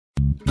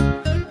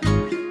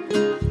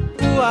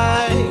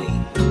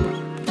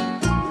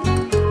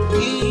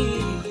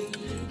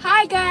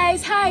Hi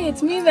guys, hi,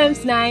 it's me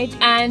Mems Night,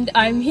 and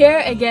I'm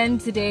here again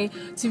today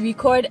to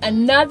record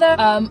another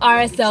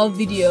RSL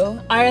video.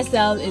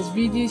 RSL is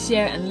review,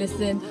 share and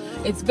listen.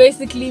 It's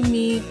basically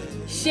me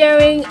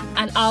sharing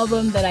an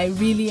album that I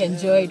really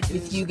enjoyed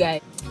with you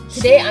guys.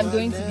 Today I'm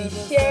going to be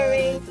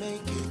sharing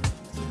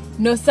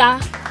Nosa.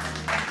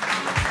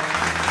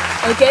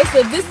 Okay,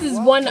 so this is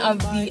one of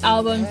the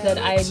albums that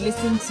I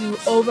listen to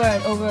over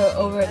and over and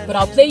over, but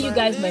I'll play you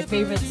guys my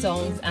favorite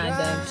songs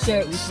and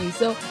share it with you.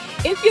 So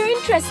if you're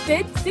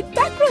interested, sit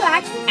back,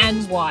 relax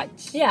and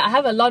watch. Yeah, I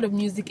have a lot of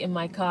music in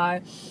my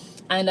car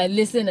and I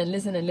listen and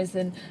listen and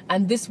listen,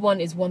 and this one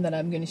is one that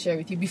I'm going to share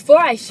with you. Before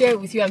I share it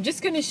with you, I'm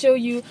just going to show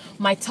you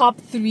my top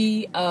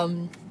 3,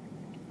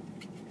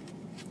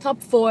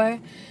 top 4,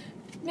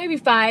 maybe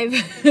 5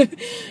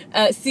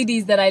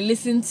 CDs that I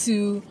listen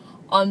to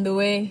on the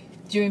way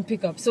during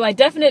pickup. So I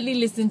definitely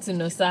listen to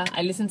Nosa.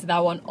 I listen to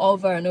that one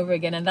over and over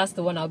again, and that's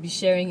the one I'll be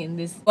sharing in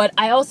this. But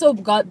I also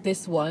got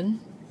this one.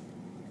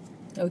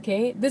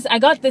 Okay, I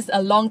got this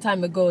a long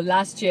time ago,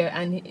 last year,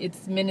 and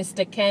it's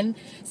Minister Ken,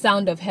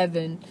 Sound of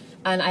Heaven,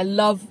 and I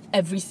love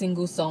every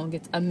single song.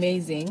 It's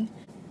amazing.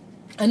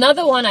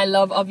 Another one I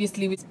love,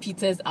 obviously, is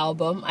Peter's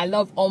album. I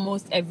love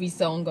almost every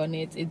song on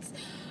it. It's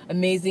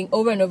amazing,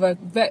 over and over,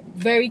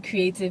 very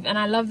creative, and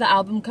I love the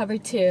album cover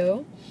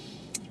too.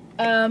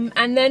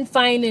 And then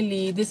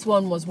finally, this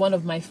one was one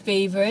of my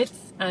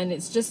favorites, and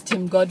it's just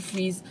Tim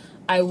Godfrey's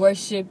I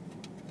Worship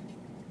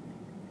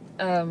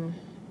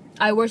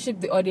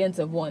the Audience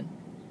of One,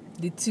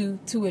 the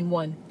two in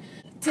one.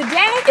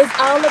 Today is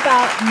all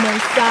about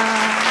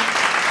Nosa.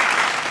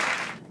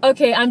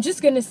 Okay, I'm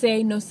just gonna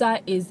say Nosa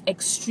is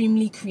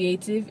extremely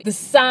creative. The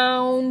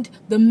sound,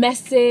 the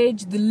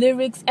message, the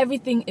lyrics,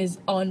 everything is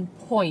on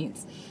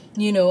point.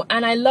 You know,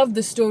 and I love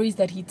the stories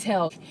that he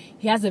tells.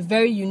 He has a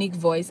very unique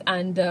voice,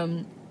 and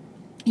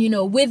you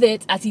know, with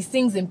it, as he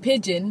sings in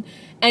pidgin,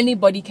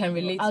 anybody can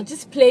relate. I'll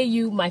just play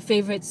you my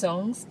favorite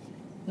songs,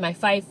 my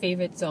 5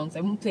 favorite songs.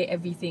 I won't play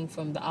everything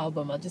from the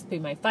album. I'll just play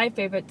my 5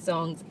 favorite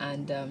songs,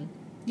 and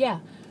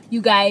yeah,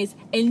 you guys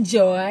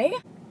enjoy.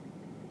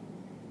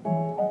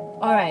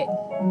 All right,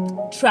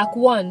 track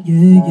 1.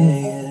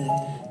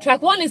 Yeah.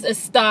 Track 1 is A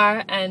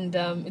Star, and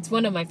it's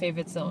one of my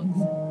favorite songs.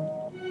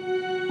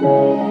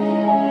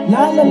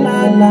 La la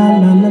la la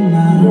la la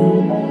la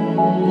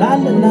la la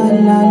la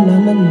la la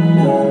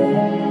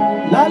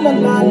la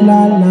la la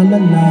la la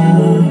la.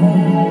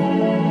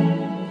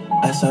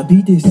 As I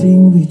be they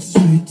sing with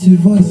sweet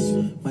voice,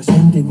 my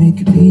song they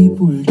make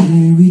people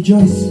they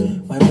rejoice.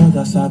 My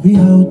brother sabi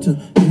how to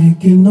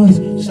make a noise.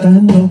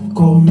 Stand up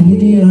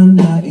comedian,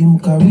 na him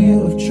career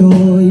of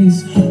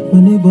choice. My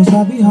neighbor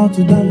sabi how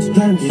to dance.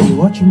 If you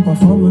watching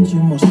performance,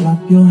 you must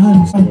clap your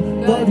hands.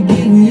 God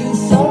give you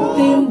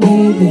something,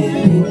 baby,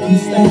 make you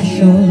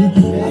special.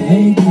 I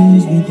make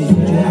things with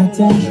your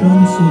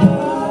attention, so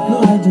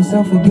don't hide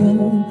yourself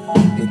again,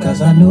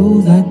 because I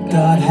know that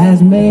God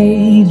has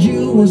made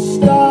you a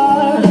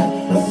star.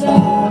 A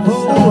star, a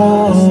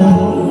star, a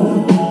star,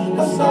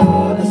 a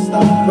star, a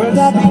star.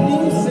 Brother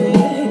be say,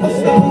 a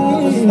star,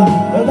 a star,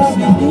 brother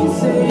be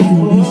say, you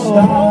a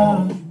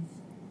star.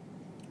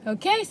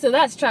 Okay, so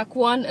that's track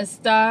 1, A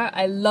Star.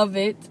 I love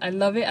it. I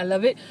love it. I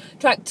love it.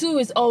 Track 2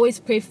 is Always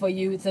Pray For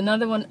You. It's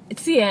another one.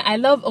 See, I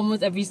love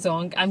almost every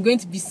song. I'm going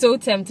to be so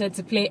tempted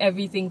to play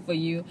everything for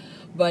you.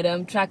 But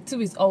track 2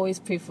 is Always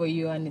Pray For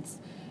You, and it's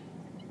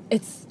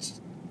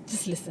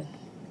just listen.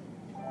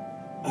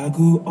 I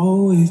go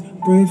always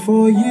pray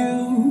for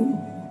you.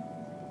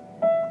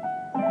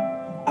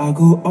 I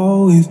go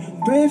always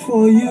pray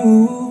for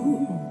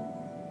you.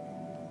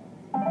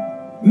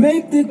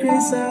 Make the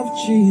grace of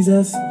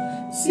Jesus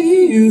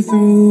see you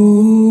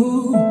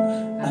through.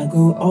 I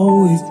go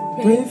always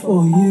pray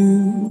for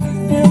you.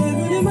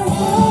 In my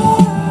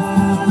heart,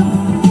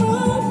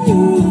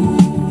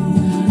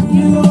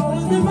 you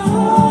always in my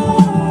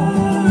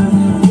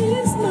heart.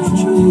 It's not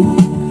true,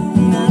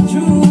 not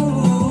true.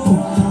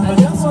 I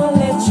just want to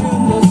let you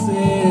know,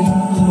 say,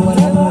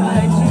 whatever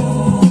I do,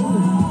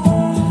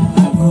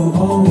 I go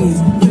always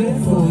pray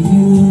for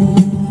you.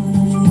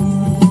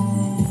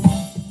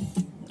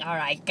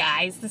 Alright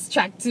guys, this is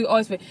track 2,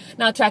 Always Pray.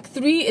 Now track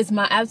 3 is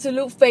my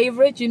absolute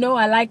favorite. You know,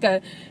 I like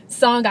a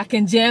song I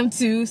can jam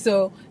to,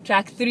 so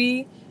track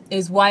 3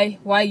 is Why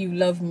You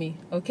Love Me.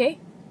 Okay?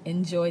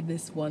 Enjoy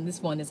this one.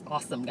 This one is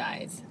awesome,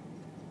 guys.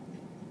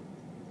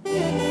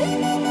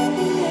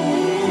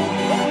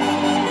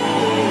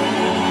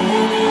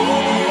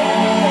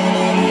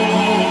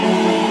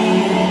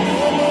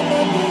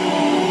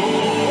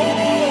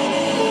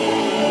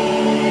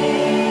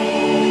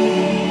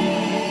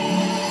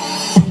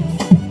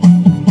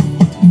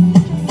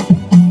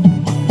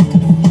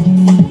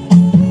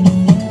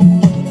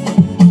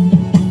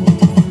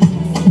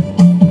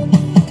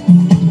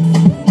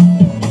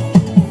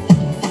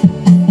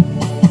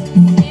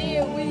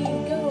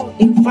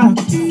 In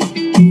fact,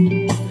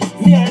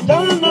 me I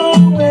don't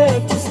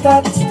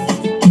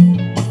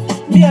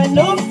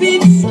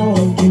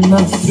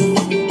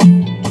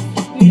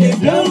they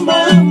blow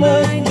my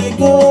mind, they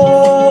go.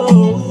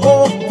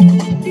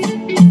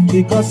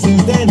 Because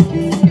since then,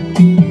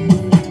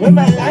 when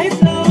my life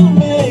don't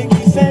make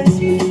sense,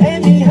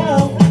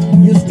 anyhow,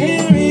 you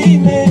still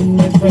remain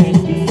my friend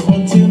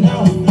until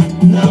now.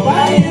 Now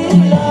why you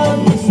love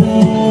me so?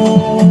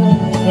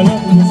 Your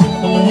love me so,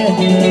 my head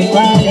is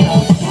fire.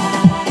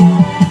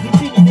 The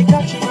feeling they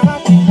catch in my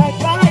heart is like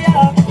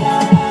fire.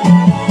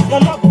 Your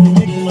love will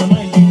make my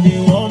mind in the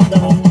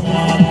wonder.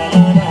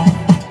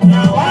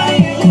 Now why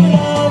you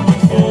love me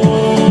so?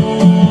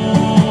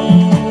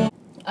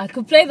 I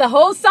could play the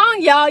whole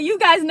song, y'all. You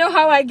guys know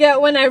how I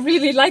get when I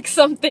really like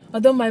something.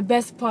 Although my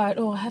best part,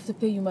 oh, I have to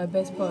play you my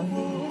best part. Now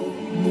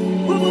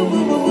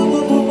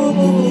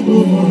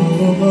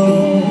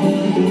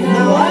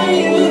why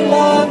you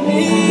love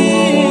me?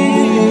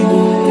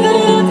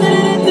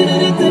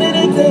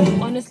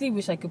 Honestly,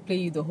 wish I could play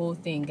you the whole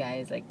thing,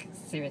 guys. Like,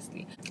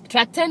 seriously.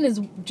 Track 10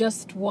 is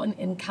just one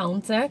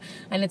encounter,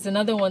 and it's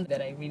another one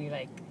that I really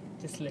like.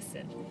 Just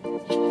listen.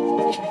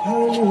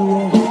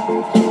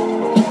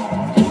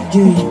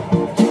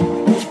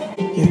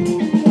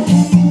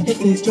 It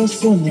is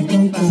just one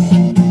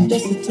encounter,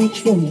 just a touch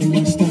from the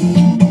master,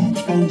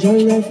 and your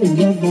life will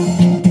never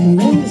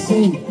remain the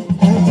same.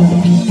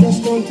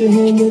 Just come to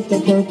him with a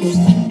purpose.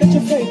 Let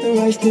your faith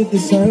rise to the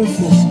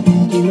surface.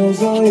 He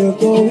knows all you're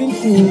going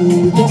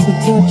through. Just a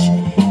touch,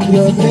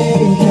 your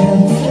pain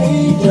can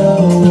fade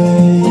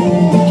away,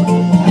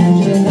 and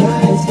your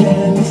nights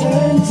can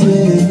turn to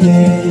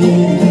day.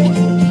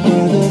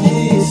 Brother,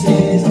 this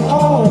is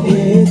all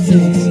it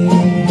takes.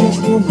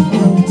 Just one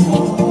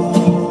encounter.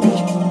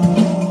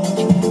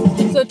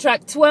 So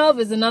track 12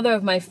 is another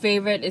of my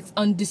favorite. It's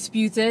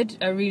Undisputed.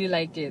 I really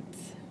like it.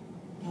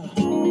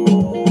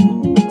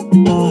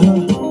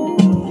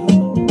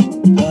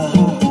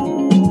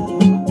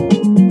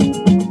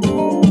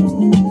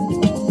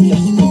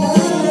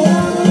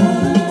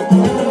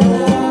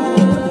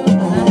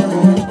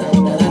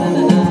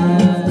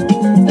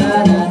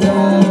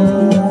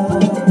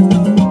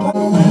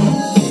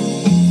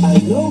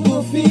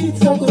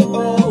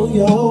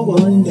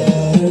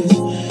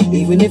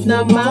 Even if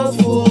not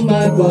mouthful,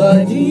 my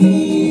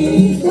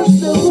body.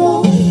 First of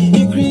all,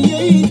 you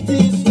create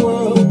this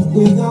world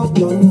without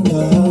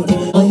blunder.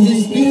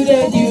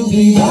 Undisputed, you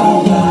be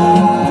power.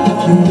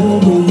 You know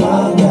the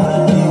power.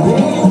 The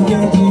way you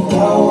get the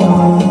power,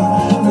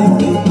 they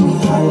make me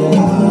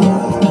higher.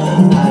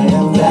 I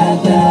am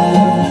that.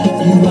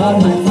 You are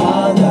my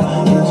father.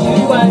 With you,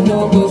 I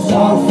know go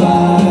suffer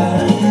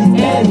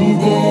every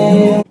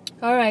day.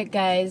 Alright,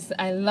 guys,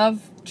 I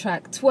love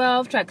track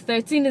 12. Track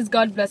 13 is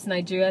God Bless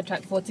Nigeria.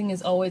 Track 14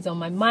 is Always on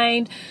My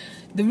Mind.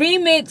 The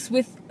remix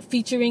with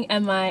featuring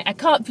MI. I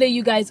can't play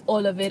you guys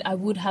all of it. I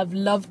would have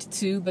loved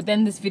to, but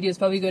then this video is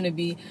probably going to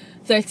be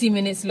 30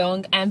 minutes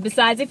long. And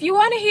besides, if you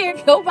want to hear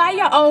it, go buy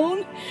your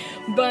own.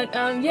 But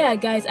yeah,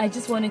 guys, I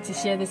just wanted to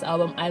share this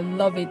album. I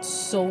love it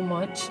so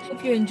much.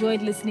 Hope you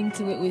enjoyed listening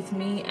to it with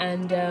me.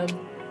 And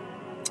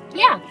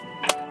yeah,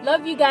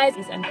 love you guys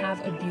and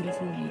have a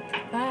beautiful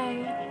week.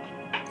 Bye.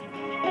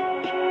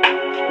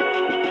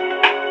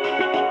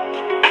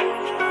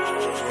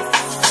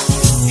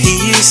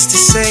 He used to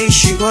say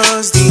she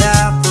was the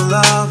apple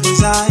of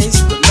his eyes.